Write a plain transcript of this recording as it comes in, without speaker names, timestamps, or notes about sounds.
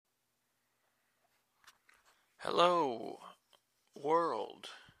Hello, world.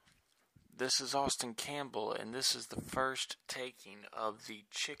 This is Austin Campbell, and this is the first taking of the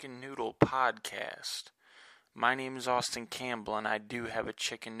Chicken Noodle podcast. My name is Austin Campbell, and I do have a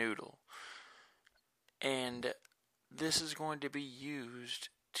chicken noodle. And this is going to be used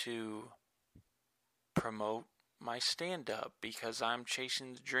to promote my stand-up because I'm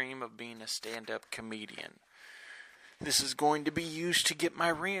chasing the dream of being a stand-up comedian. This is going to be used to get my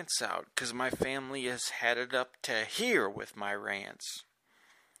rants out, because my family has had it up to here with my rants.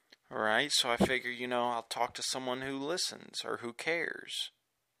 Alright, so I figure, I'll talk to someone who listens, or who cares.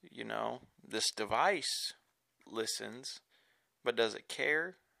 This device listens, but does it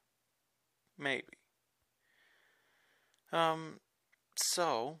care? Maybe.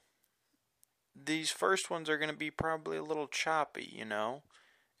 So, these first ones are going to be probably a little choppy,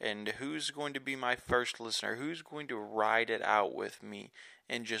 And who's going to be my first listener? Who's going to ride it out with me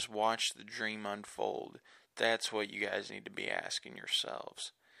and just watch the dream unfold? That's what you guys need to be asking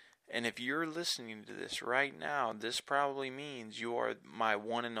yourselves. And if you're listening to this right now, this probably means you are my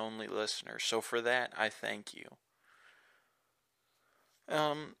one and only listener. So for that, I thank you.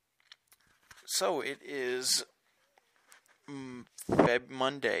 So it is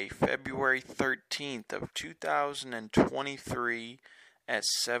Monday, February 13th of 2023 at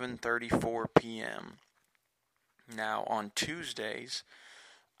 7:34 p.m. Now, on Tuesdays,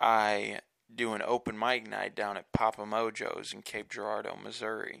 I do an open mic night down at Papa Mojo's in Cape Girardeau,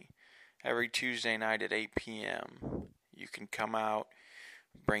 Missouri. Every Tuesday night at 8 p.m. You can come out,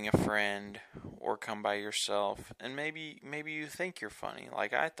 bring a friend, or come by yourself, and maybe you think you're funny,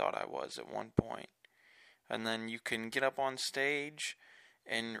 like I thought I was at one point. And then you can get up on stage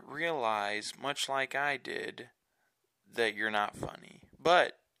and realize, much like I did, that you're not funny.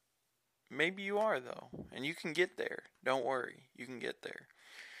 But maybe you are, though, and you can get there. Don't worry, you can get there.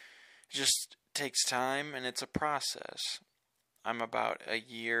 It just takes time, and it's a process. I'm about a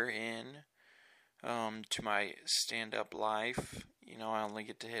year in to my stand-up life. I only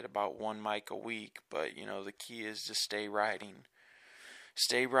get to hit about one mic a week, but, the key is to stay writing.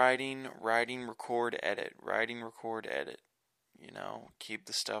 Stay writing, record, edit. Writing, record, edit. Keep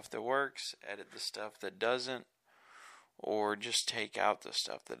the stuff that works, edit the stuff that doesn't, or just take out the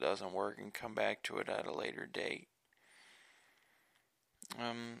stuff that doesn't work and come back to it at a later date.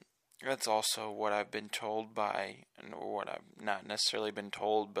 That's also what I've been told by, or what I've not necessarily been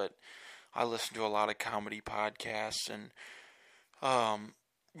told, but I listen to a lot of comedy podcasts, and, a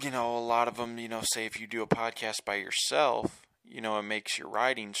lot of them, say if you do a podcast by yourself, it makes your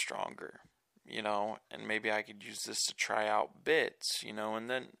writing stronger, and maybe I could use this to try out bits, and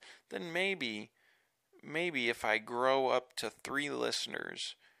then maybe if I grow up to 3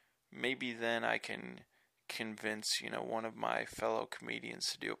 listeners, maybe then I can convince, one of my fellow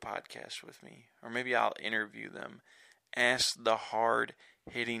comedians to do a podcast with me. Or maybe I'll interview them, ask the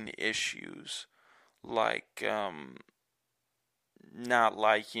hard-hitting issues, like, not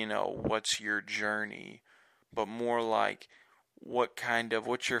like, what's your journey, but more like,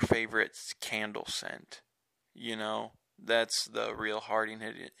 what's your favorite candle scent, That's the real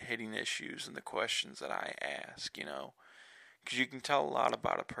hard-hitting issues and the questions that I ask, Because you can tell a lot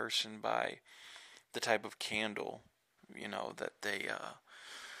about a person by the type of candle, that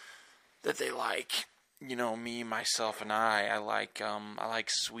they like. Me, myself, and I like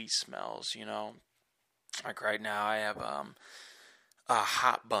sweet smells, Like right now I have a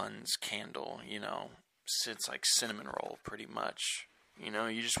hot buns candle, It's like cinnamon roll pretty much.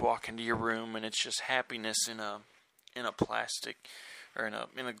 You just walk into your room and it's just happiness in a plastic or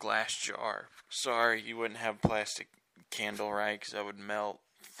in a glass jar. Sorry, you wouldn't have plastic candle, right? Because that would melt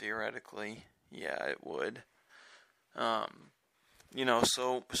theoretically. Yeah, it would. So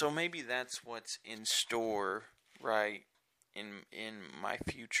maybe that's what's in store, right? In my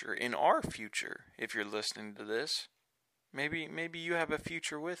future, in our future, if you're listening to this, maybe you have a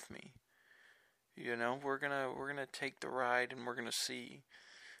future with me. We're gonna take the ride and we're gonna see.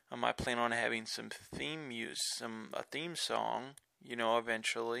 I plan on having some a theme song,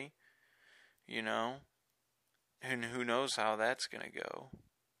 eventually, and who knows how that's gonna go,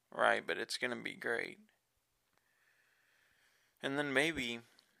 right? But it's gonna be great. And then maybe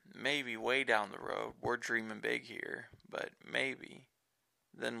way down the road, we're dreaming big here, but maybe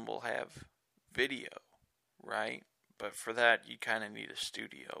then we'll have video, right? But for that, you kind of need a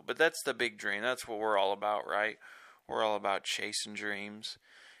studio. But that's the big dream. That's what we're all about, right? We're all about chasing dreams.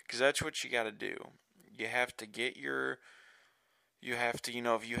 Because that's what you got to do. You have to if you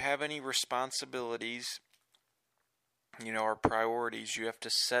have any responsibilities, or priorities, you have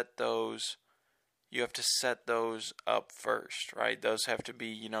to set those up first, right? Those have to be,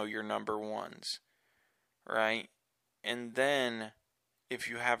 your number ones, right? And then if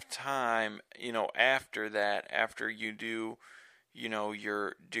you have time, after that, after you do,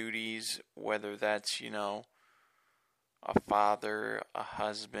 your duties, whether that's, a father, a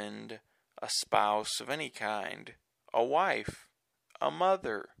husband, a spouse of any kind, a wife, a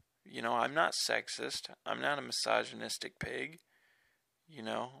mother. I'm not sexist. I'm not a misogynistic pig.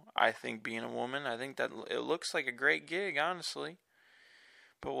 I think being a woman, I think that it looks like a great gig, honestly.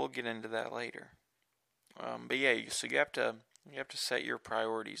 But we'll get into that later. But yeah, so you have to set your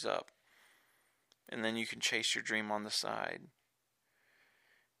priorities up, and then you can chase your dream on the side.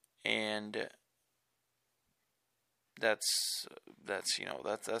 And that's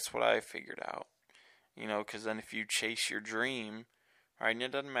what I figured out. Because then if you chase your dream, right, and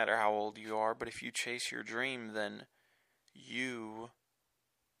it doesn't matter how old you are, but if you chase your dream, then you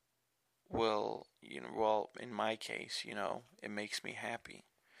will, well, in my case, it makes me happy,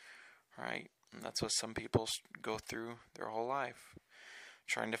 right? And that's what some people go through their whole life,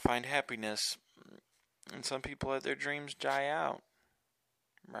 trying to find happiness. And some people let their dreams die out,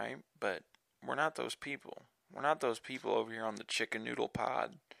 right? But we're not those people. We're not those people over here on the chicken noodle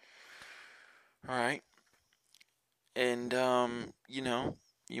pod, right? And,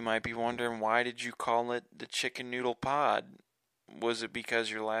 you might be wondering, why did you call it the chicken noodle pod? Was it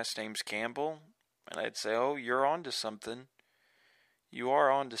because your last name's Campbell? And I'd say, oh, you're on to something. You are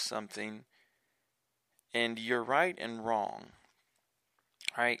on to something. And you're right and wrong.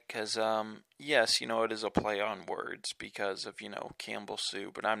 Right? Because, yes, it is a play on words because of, Campbell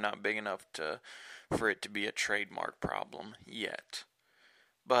Soup. But I'm not big enough for it to be a trademark problem yet.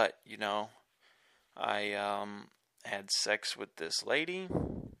 But, I had sex with this lady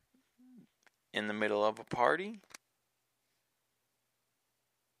in the middle of a party.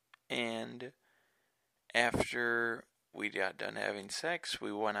 And after we got done having sex,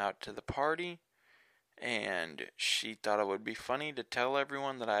 we went out to the party. And she thought it would be funny to tell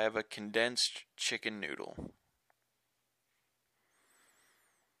everyone that I have a condensed chicken noodle.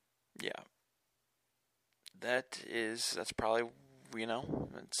 Yeah. That's probably,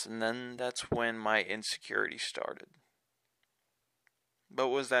 and then that's when my insecurity started. But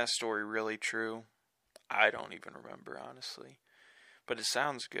was that story really true? I don't even remember, honestly. But it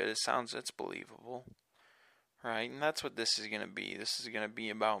sounds good. It's believable. Right? And that's what this is going to be. This is going to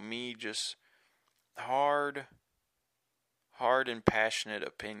be about me just hard and passionate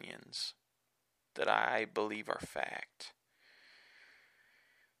opinions that I believe are fact.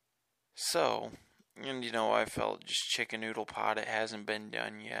 So, and I felt just chicken noodle pod, it hasn't been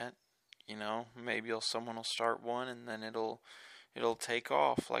done yet. Maybe someone will start one and then it'll take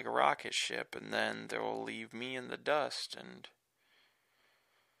off like a rocket ship, and then they'll leave me in the dust. And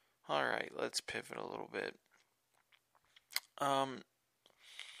alright, let's pivot a little bit.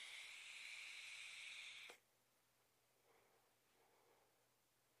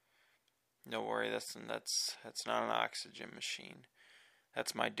 Don't worry, that's not an oxygen machine.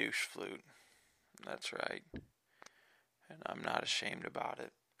 That's my douche flute. That's right. And I'm not ashamed about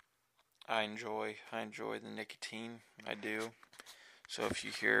it. I enjoy the nicotine. I do. So if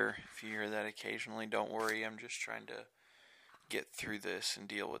you hear that occasionally, don't worry. I'm just trying to get through this and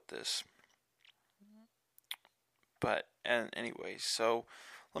deal with this. But anyways, so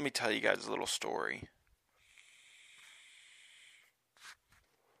let me tell you guys a little story.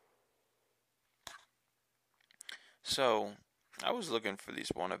 So I was looking for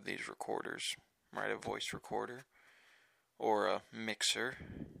one of these recorders, right? A voice recorder or a mixer,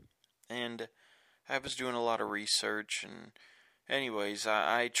 and I was doing a lot of research. And anyways,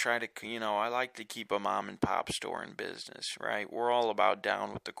 I try to, I like to keep a mom and pop store in business, right? We're all about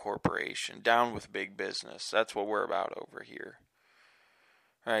down with the corporation, down with big business. That's what we're about over here.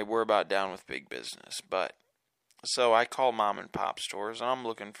 Right? We're about down with big business. But so I call mom and pop stores, and I'm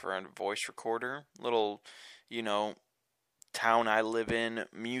looking for a voice recorder, little, town I live in,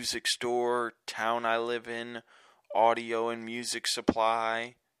 music store, town I live in, audio and music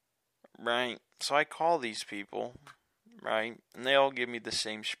supply, right? So I call these people, right? And they all give me the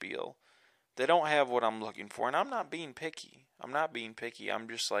same spiel. They don't have what I'm looking for, and I'm not being picky. I'm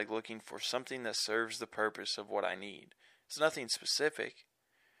just looking for something that serves the purpose of what I need. It's nothing specific,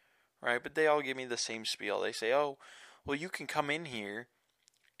 right? But they all give me the same spiel. They say, oh, well, you can come in here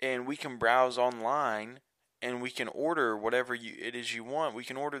and we can browse online and we can order whatever it is you want. We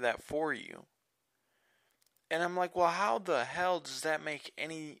can order that for you. And I'm like, well, how the hell does that make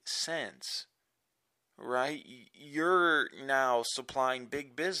any sense? Right? You're now supplying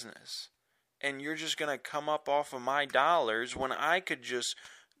big business. And you're just going to come up off of my dollars when I could just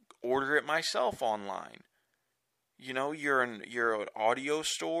order it myself online. you're an audio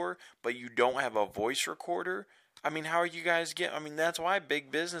store, but you don't have a voice recorder. I mean, how are you guys I mean, that's why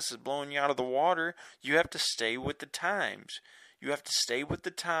big business is blowing you out of the water. You have to stay with the times. You have to stay with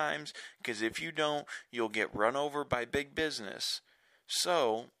the times, because if you don't, you'll get run over by big business.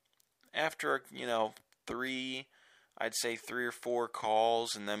 So, after, I'd say 3 or 4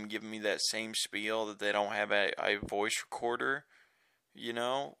 calls and them giving me that same spiel that they don't have a voice recorder,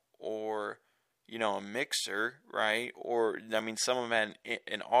 or, a mixer, right? Or, I mean, some of them had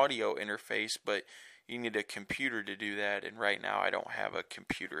an audio interface, but you need a computer to do that. And right now I don't have a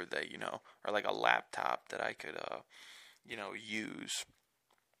computer that, or like a laptop that I could, use.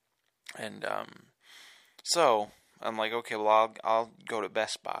 And, so I'm like, okay, well, I'll go to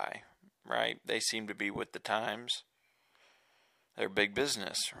Best Buy, right? They seem to be with the times. They're big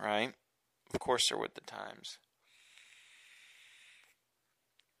business, right? Of course they're with the times.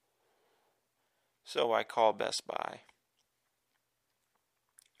 So I call Best Buy.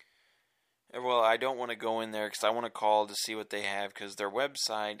 Well, I don't want to go in there because I want to call to see what they have, because their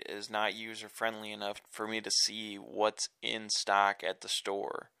website is not user-friendly enough for me to see what's in stock at the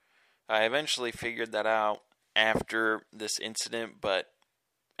store. I eventually figured that out after this incident, but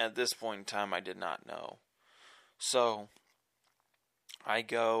at this point in time, I did not know. So I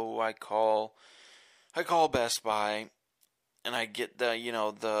call Best Buy, and I get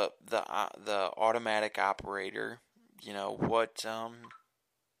the automatic operator.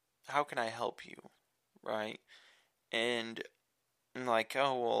 How can I help you, right? And I'm like,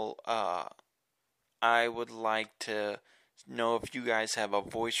 oh, well, I would like to know if you guys have a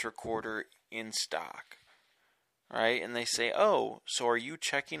voice recorder in stock, right? And they say, oh, so are you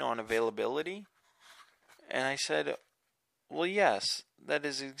checking on availability? And I said, well, yes, that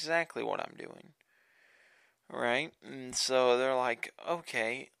is exactly what I'm doing, right? And so they're like,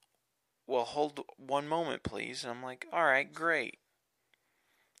 okay, well, hold one moment, please. And I'm like, all right, great.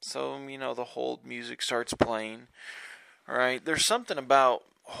 So, the hold music starts playing. Alright, there's something about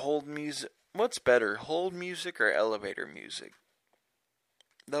hold music. What's better, hold music or elevator music?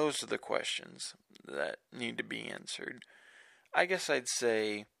 Those are the questions that need to be answered. I guess I'd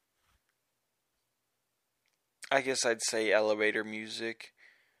say elevator music,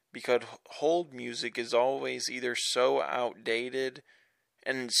 because hold music is always either so outdated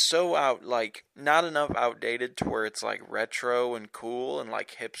and not enough outdated to where it's like retro and cool and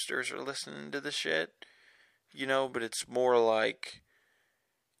like hipsters are listening to the shit, but it's more like,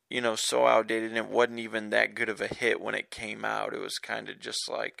 so outdated and it wasn't even that good of a hit when it came out. It was kind of just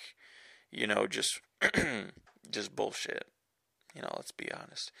like, just just bullshit. Let's be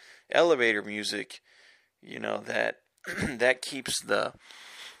honest. Elevator music, that that keeps the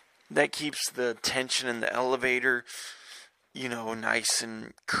tension in the elevator, nice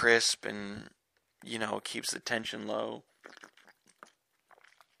and crisp, and, keeps the tension low.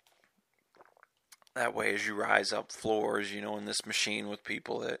 That way, as you rise up floors, in this machine with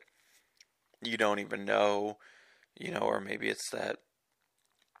people that you don't even know, or maybe it's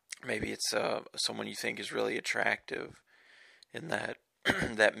someone you think is really attractive, and that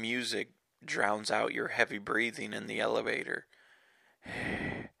that music drowns out your heavy breathing in the elevator.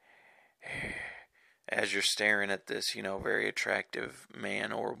 As you're staring at this, very attractive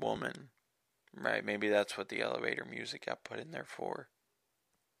man or woman, right? Maybe that's what the elevator music got put in there for.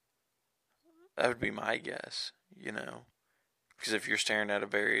 That would be my guess, because if you're staring at a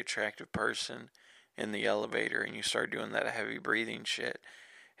very attractive person in the elevator and you start doing that heavy breathing shit,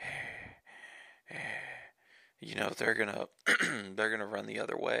 they're gonna run the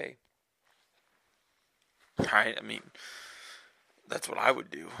other way, right? I mean, that's what I would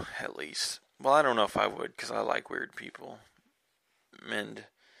do, at least. Well, I don't know if I would, because I like weird people. And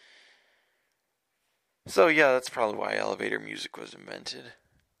so, yeah, that's probably why elevator music was invented.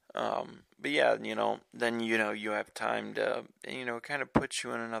 But yeah, then, you have time to, it kind of puts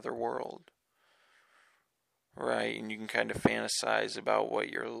you in another world. Right? And you can kind of fantasize about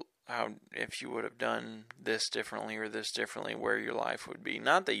if you would have done this differently or this differently, where your life would be.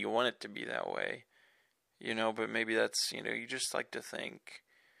 Not that you want it to be that way, but maybe that's, you just like to think.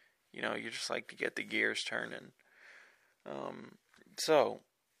 You just like to get the gears turning. So,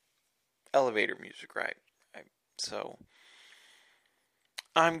 elevator music, right? So,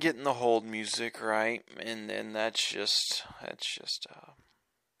 I'm getting the hold music, right? And then it's just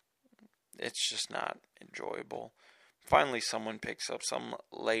not enjoyable. Finally, some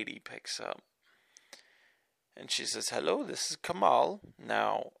lady picks up. And she says, hello, this is Kamal.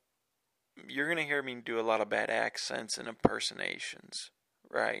 Now, you're going to hear me do a lot of bad accents and impersonations,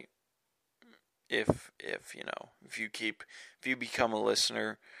 right? If you become a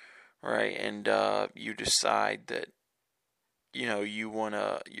listener, right? And you decide that you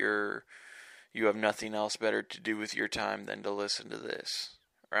have nothing else better to do with your time than to listen to this,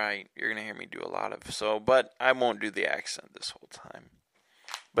 right? You're gonna hear me do a lot of but I won't do the accent this whole time.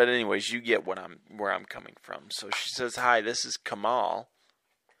 But anyways, you get where I'm coming from. So she says, "Hi, this is Kamal,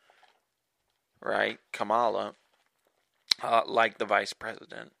 right? Kamala, like the vice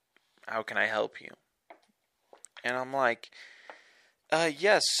president. How can I help you?" And I'm like,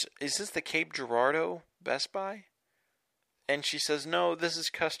 yes, is this the Cape Girardeau Best Buy?" And she says, "No, this is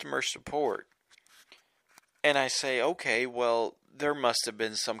customer support." And I say, "Okay, well, there must have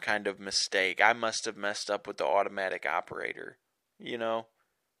been some kind of mistake. I must have messed up with the automatic operator. You know,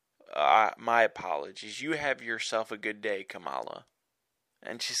 my apologies. You have yourself a good day, Kamala."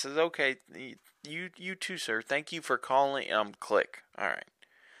 And she says, "Okay, you too, sir. Thank you for calling." Click. All right,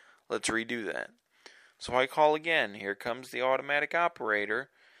 let's redo that. So I call again. Here comes the automatic operator.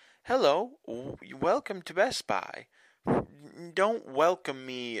 "Hello, welcome to Best Buy. Don't welcome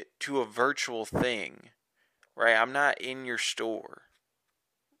me to a virtual thing, right? I'm not in your store,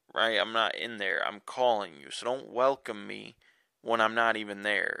 right? I'm not in there. I'm calling you. So don't welcome me when I'm not even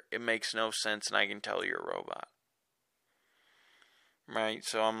there. It makes no sense, and I can tell you're a robot." Right?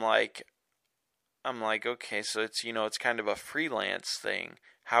 So I'm like, okay, so it's kind of a freelance thing.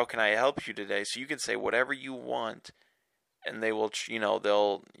 How can I help you today? So you can say whatever you want, and they will,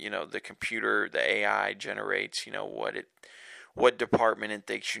 the computer, the AI generates, what department it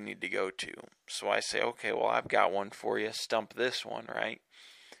thinks you need to go to. So I say, "Okay, well, I've got one for you. Stump this one," right?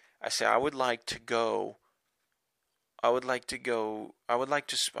 I say, I would like to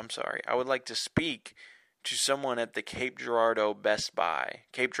speak to someone at the Cape Girardeau Best Buy,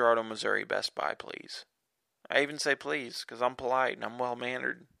 Cape Girardeau, Missouri Best Buy, please. I even say please because I'm polite and I'm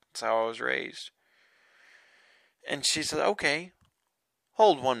well-mannered. That's how I was raised. And she said, "Okay,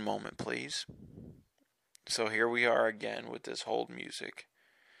 hold one moment, please." So here we are again with this hold music.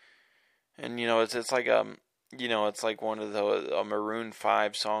 And, it's like, it's like one of a Maroon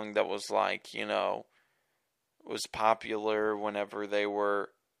 5 song that was like, was popular whenever they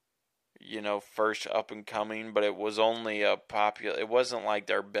were, first up and coming, but it was only it wasn't like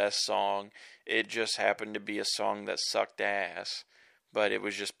their best song. It just happened to be a song that sucked ass, but it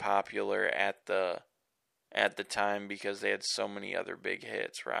was just popular at the time because they had so many other big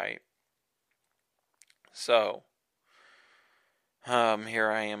hits, right? So,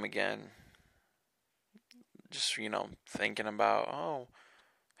 here I am again, just, thinking about,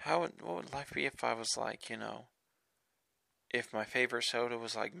 what would life be if I was like, if my favorite soda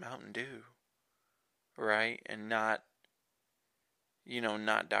was like Mountain Dew, right? And not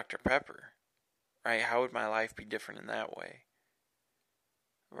Dr. Pepper, right? How would my life be different in that way,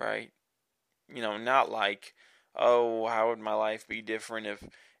 right? Not like, how would my life be different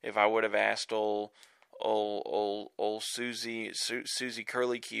if I would have asked old Susie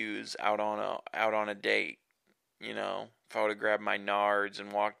Curly Q's out on a date, if I would have grabbed my nards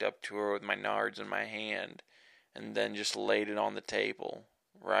and walked up to her with my nards in my hand and then just laid it on the table,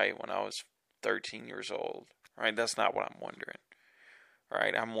 right, when I was 13 years old, right? That's not what I'm wondering,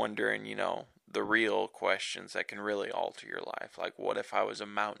 right? I'm wondering, the real questions that can really alter your life. Like, what if I was a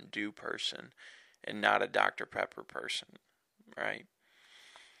Mountain Dew person and not a Dr. Pepper person, right?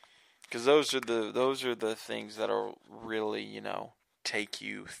 Because those are the things that'll really, take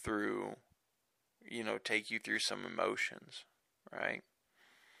you through some emotions, right?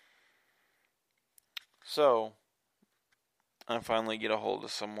 So, I finally get a hold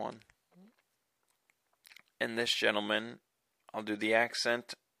of someone. And this gentleman, I'll do the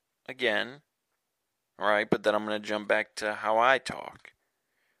accent again, right? But then I'm going to jump back to how I talk,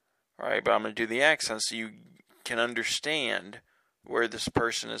 right? But I'm going to do the accent so you can understand where this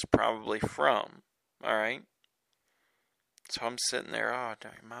person is probably from, all right? So I'm sitting there,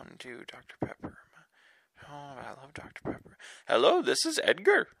 Mountain Dew, Dr. Pepper. Oh, I love Dr. Pepper. "Hello, this is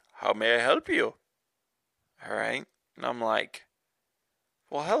Edgar. How may I help you?" All right? And I'm like,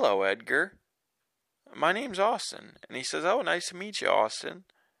 "Well, hello, Edgar. My name's Austin." And he says, "Oh, nice to meet you, Austin."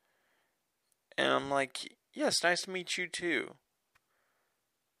 And I'm like, "Yes, nice to meet you too."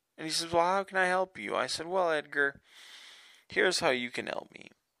 And he says, "Well, how can I help you?" I said, "Well, Edgar, here's how you can help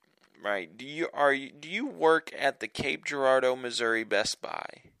me. Right? Do you work at the Cape Girardeau, Missouri Best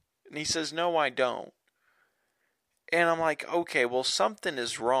Buy?" And he says, "No, I don't." And I'm like, okay, well, something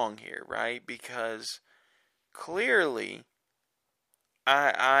is wrong here, right? Because clearly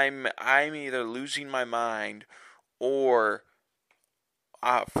I'm either losing my mind or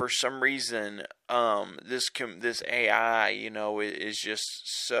for some reason this AI, is just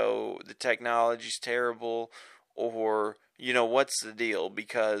so, the technology's terrible, Or, what's the deal?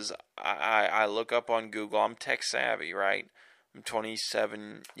 Because I look up on Google. I'm tech savvy, right? I'm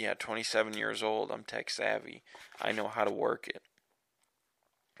 27 years old. I'm tech savvy. I know how to work it,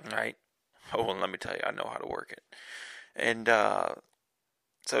 right? Oh, well, let me tell you, I know how to work it. And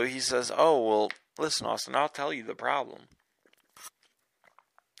so he says, oh, well, listen, Austin, I'll tell you the problem.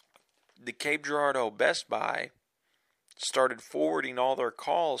 The Cape Girardeau Best Buy started forwarding all their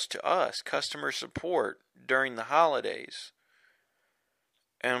calls to us, customer support, during the holidays.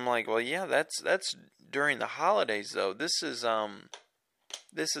 And I'm like, well, yeah, that's during the holidays though. This is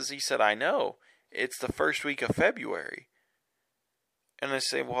he said, I know. It's the first week of February. And I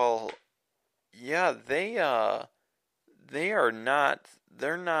say, well, yeah, they are not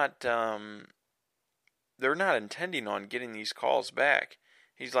they're not intending on getting these calls back.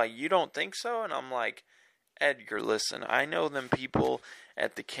 He's like, you don't think so? And I'm like, Edgar, listen, I know them people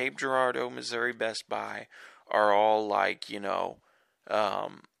at the Cape Girardeau, Missouri Best Buy are all like,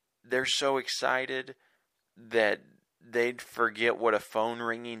 they're so excited that they'd forget what a phone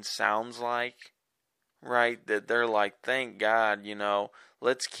ringing sounds like, right? That they're like, thank God,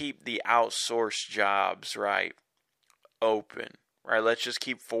 let's keep the outsourced jobs, right, open, right? Let's just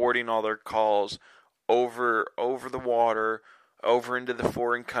keep forwarding all their calls over the water, over into the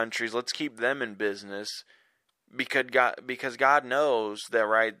foreign countries. Let's keep them in business. Because God knows that,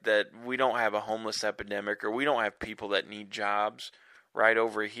 right, that we don't have a homeless epidemic, or we don't have people that need jobs right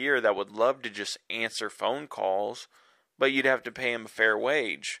over here that would love to just answer phone calls, but you'd have to pay them a fair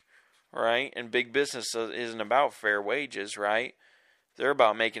wage, right? And big business isn't about fair wages, right? They're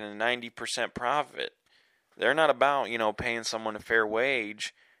about making a 90% profit. They're not about, paying someone a fair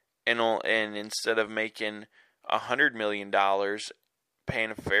wage and instead of making $100 million,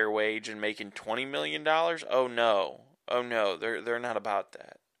 paying a fair wage and making $20 million? Oh no, they're not about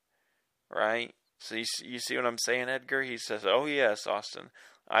that, right? So you see what I'm saying, Edgar? He says, oh yes, Austin,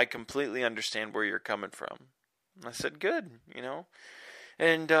 I completely understand where you're coming from. I said, good,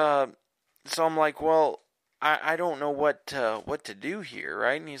 and so I'm like, well, I don't know what to do here,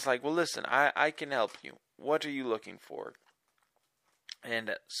 right? And he's like, well, listen, I can help you. What are you looking for?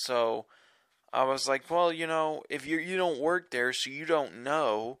 And so I was like, well, if you don't work there, so you don't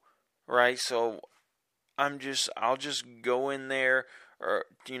know, right? So I'll just go in there, or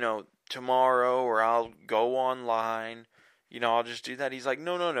tomorrow, or I'll go online. I'll just do that. He's like,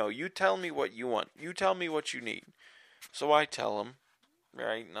 no. You tell me what you want. You tell me what you need. So I tell him,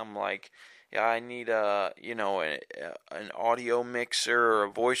 right? And I'm like, yeah, I need an audio mixer or a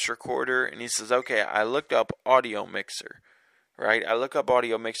voice recorder. And he says, okay, I looked up audio mixer. Right, I look up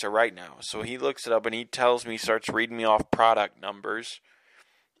audio mixer right now. So he looks it up and he tells me, starts reading me off product numbers,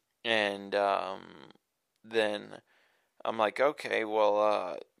 and then I'm like, okay,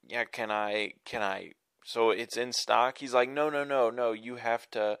 well, yeah, can I? So it's in stock. He's like, no. You have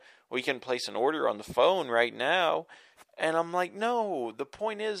to. We can place an order on the phone right now, and I'm like, no. The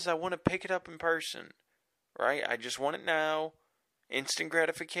point is, I want to pick it up in person, right? I just want it now, instant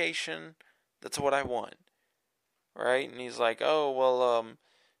gratification. That's what I want. Right? And he's like, oh, well,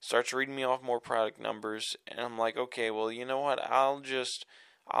 starts reading me off more product numbers. And I'm like, okay, well, you know what? I'll just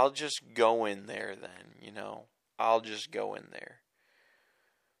go in there then, I'll just go in there.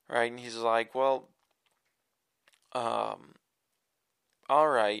 Right? And he's like, well, all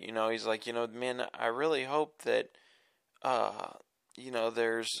right. He's like, man, I really hope that,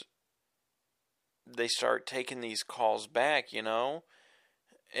 they start taking these calls back,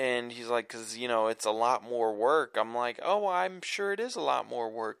 And he's like, because, it's a lot more work. I'm like, oh, I'm sure it is a lot more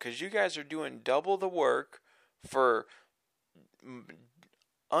work, because you guys are doing double the work for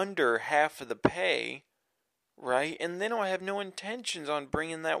under half of the pay, right? And they don't have no intentions on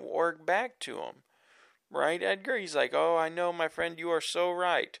bringing that work back to them, right, Edgar? He's like, oh, I know, my friend, you are so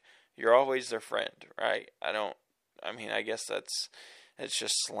right. You're always their friend, right? I guess that's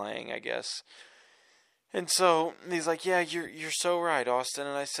just slang, I guess. And so he's like, yeah, you're so right, Austin.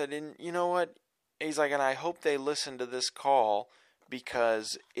 And I said, and you know what? He's like, and I hope they listen to this call,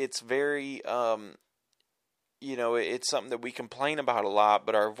 because it's very, it's something that we complain about a lot,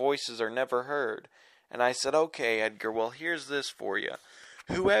 but our voices are never heard. And I said, okay, Edgar, well, here's this for you.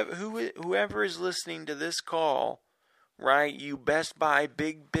 Whoever is listening to this call, right, you Best Buy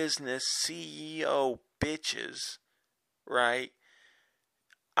big business CEO bitches, right,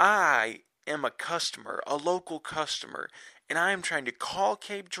 I am a customer, a local customer, and I am trying to call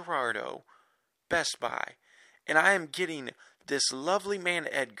Cape Girardeau Best Buy, and I am getting this lovely man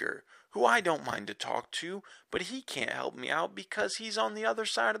Edgar, who I don't mind to talk to, but he can't help me out because he's on the other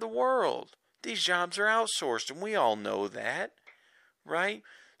side of the world. These jobs are outsourced, and we all know that, right?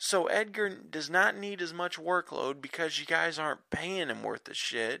 So Edgar does not need as much workload because you guys aren't paying him worth of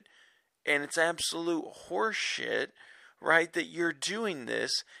shit. And it's absolute horseshit, right, that you're doing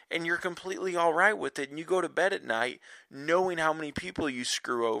this and you're completely alright with it. And you go to bed at night knowing how many people you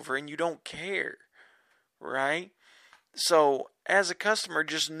screw over and you don't care, right? So as a customer,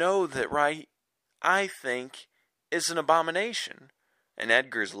 just know that, right, I think it's an abomination. And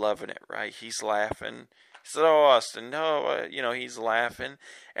Edgar's loving it, right? He's laughing. He said, "Oh, Austin, no," he's laughing.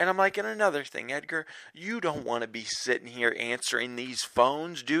 And I'm like, and another thing, Edgar, you don't want to be sitting here answering these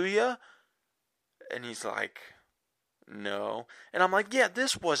phones, do you? And he's like, "No." And I'm like, "Yeah,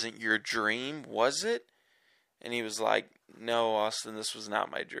 this wasn't your dream, was it?" And he was like, "No, Austin, this was not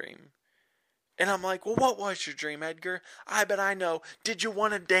my dream." And I'm like, "Well, what was your dream, Edgar? I bet I know. Did you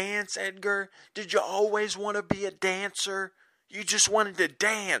want to dance, Edgar? Did you always want to be a dancer? You just wanted to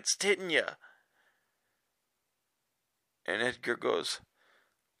dance, didn't you?" And Edgar goes,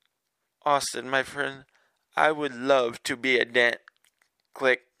 "Austin, my friend, I would love to be a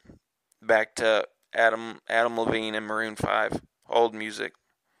Click. Back to Adam Levine and Maroon 5. Old music.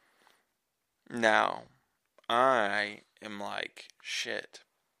 Now, I am like, shit.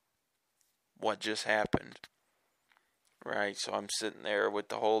 What just happened? Right? So I'm sitting there with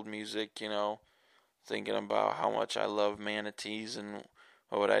the hold music, thinking about how much I love manatees and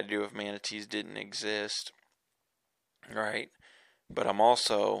what would I do if manatees didn't exist. Right? But I'm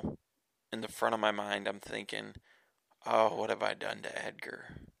also, in the front of my mind, I'm thinking, oh, what have I done to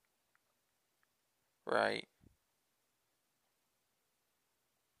Edgar? Right?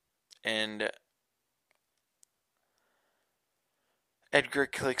 And Edgar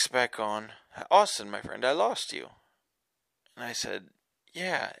clicks back on. "Austin, my friend, I lost you." And I said,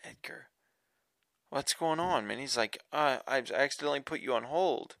 "Yeah, Edgar. What's going on, man?" He's like, "I accidentally put you on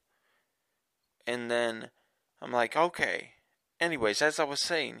hold." And then I'm like, "Okay. Anyways, as I was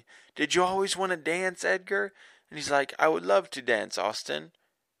saying, did you always want to dance, Edgar?" And he's like, "I would love to dance, Austin."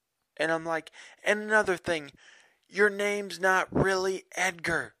 And I'm like, "And another thing, your name's not really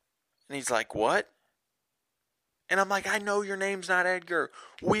Edgar." And he's like, "What?" And I'm like, "I know your name's not Edgar.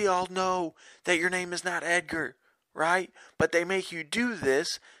 We all know that your name is not Edgar, right? But they make you do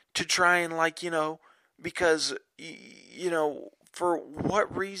this to try and, because, for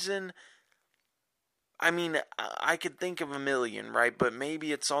what reason? I mean, I could think of a million, right? But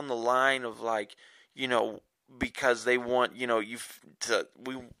maybe it's on the line of, because they want,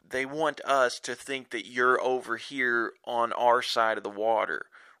 they want us to think that you're over here on our side of the water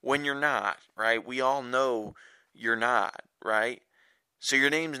when you're not, right? We all know you're not, right? So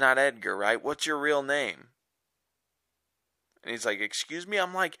your name's not Edgar, right? What's your real name? And he's like, "Excuse me?"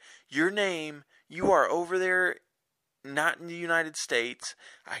 I'm like, "Your name, you are over there, not in the United States.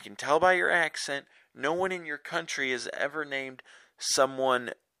 I can tell by your accent. No one in your country has ever named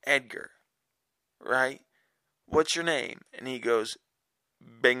someone Edgar, right? What's your name?" And he goes,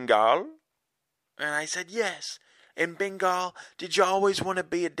 "Bengal?" And I said, "Yes. And Bengal, did you always want to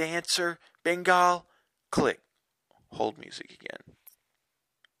be a dancer? Bengal?" Click. Hold music again.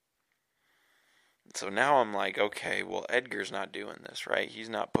 So now I'm like, okay, well, Edgar's not doing this, right? He's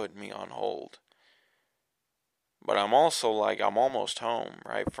not putting me on hold. But I'm also like, I'm almost home,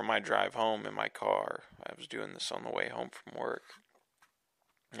 right? For my drive home in my car. I was doing this on the way home from work.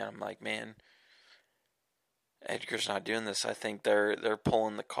 And I'm like, man, Edgar's not doing this. I think they're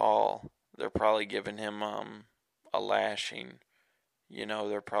pulling the call. They're probably giving him a lashing.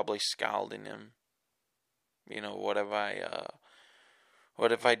 They're probably scalding him. What have I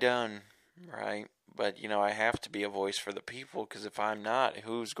done, right? But I have to be a voice for the people, because if I'm not,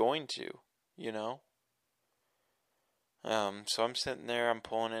 who's going to? So I'm sitting there, I'm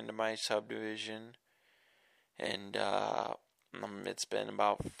pulling into my subdivision, and it's been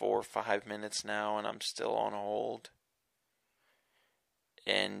about 4 or 5 minutes now, and I'm still on hold,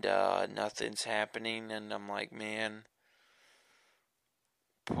 and nothing's happening, and I'm like, man,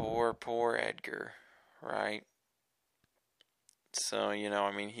 poor Edgar, right? So,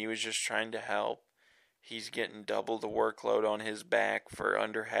 he was just trying to help. He's getting double the workload on his back for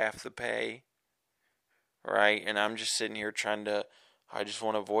under half the pay, right? And I'm just sitting here I just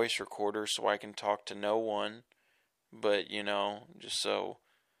want a voice recorder so I can talk to no one, but, just so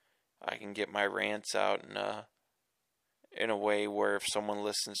I can get my rants out in a way where if someone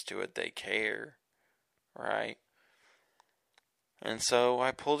listens to it, they care, right? And so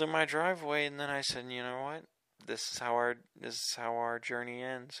I pulled in my driveway, and then I said, "You know what? This is how our journey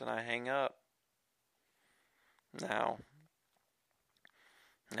ends," and I hang up. Now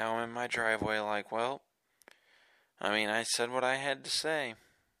I'm in my driveway like, well, I said what I had to say,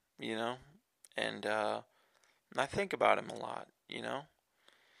 and I think about him a lot,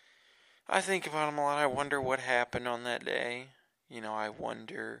 I think about them a lot. I wonder what happened on that day. I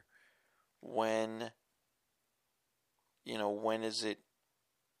wonder when, when is it,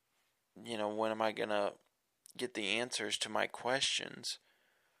 when am I going to get the answers to my questions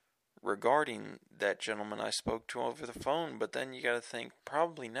regarding that gentleman I spoke to over the phone. But then you got to think,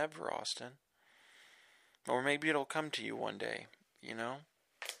 probably never, Austin. Or maybe it'll come to you one day,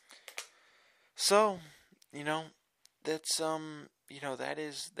 So, that's, that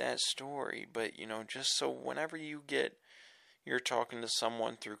is that story. But, just so whenever you're talking to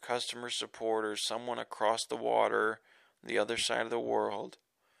someone through customer support or someone across the water, the other side of the world,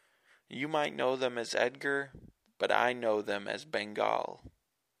 you might know them as Edgar, but I know them as Bengal.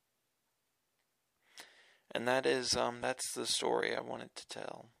 And that's the story I wanted to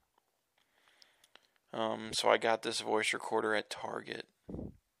tell. So I got this voice recorder at Target.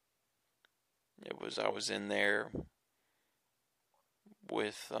 I was in there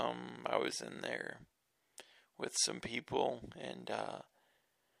with some people, and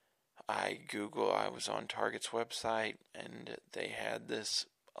I was on Target's website, and they had this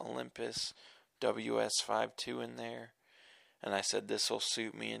Olympus WS52 in there, and I said this will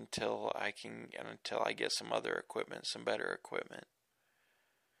suit me until I get some other equipment, some better equipment.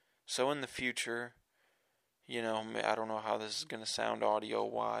 So in the future, I don't know how this is going to sound audio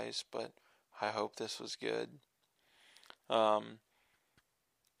wise, but I hope this was good. The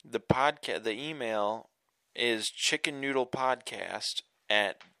email is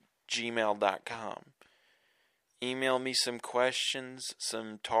chickennoodlepodcast@gmail.com. Email me some questions,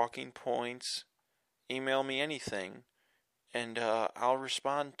 some talking points. Email me anything, and I'll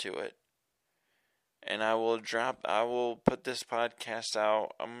respond to it. And I will put this podcast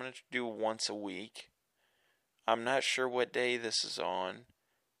out. I'm going to do once a week. I'm not sure what day this is on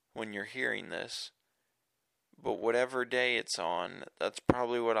when you're hearing this. But whatever day it's on, that's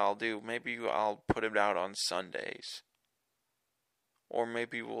probably what I'll do. Maybe I'll put it out on Sundays. Or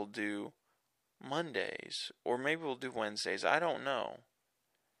maybe we'll do Mondays. Or maybe we'll do Wednesdays. I don't know.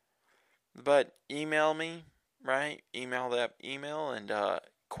 But email me, right? Email that email and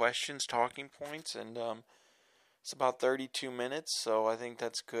questions, talking points. And it's about 32 minutes. So I think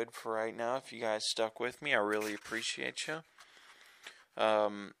that's good for right now. If you guys stuck with me, I really appreciate you.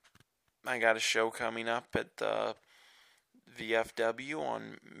 I got a show coming up at the VFW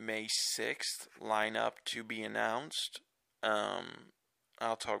on May 6th. Lineup to be announced.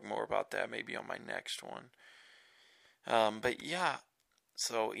 I'll talk more about that maybe on my next one. But yeah,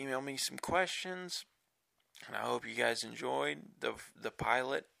 so email me some questions, and I hope you guys enjoyed the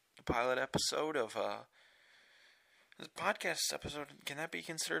pilot episode of the podcast episode. Can that be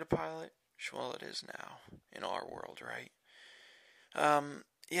considered a pilot? Well, it is now in our world, right?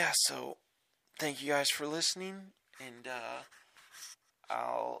 Yeah, so thank you guys for listening, and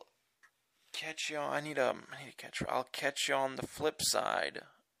I'll catch you on. I'll catch you on the flip side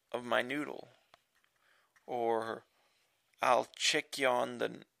of my noodle, or I'll check you on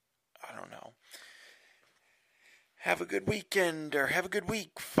the. I don't know. Have a good weekend, or have a good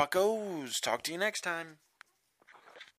week, fuckos. Talk to you next time.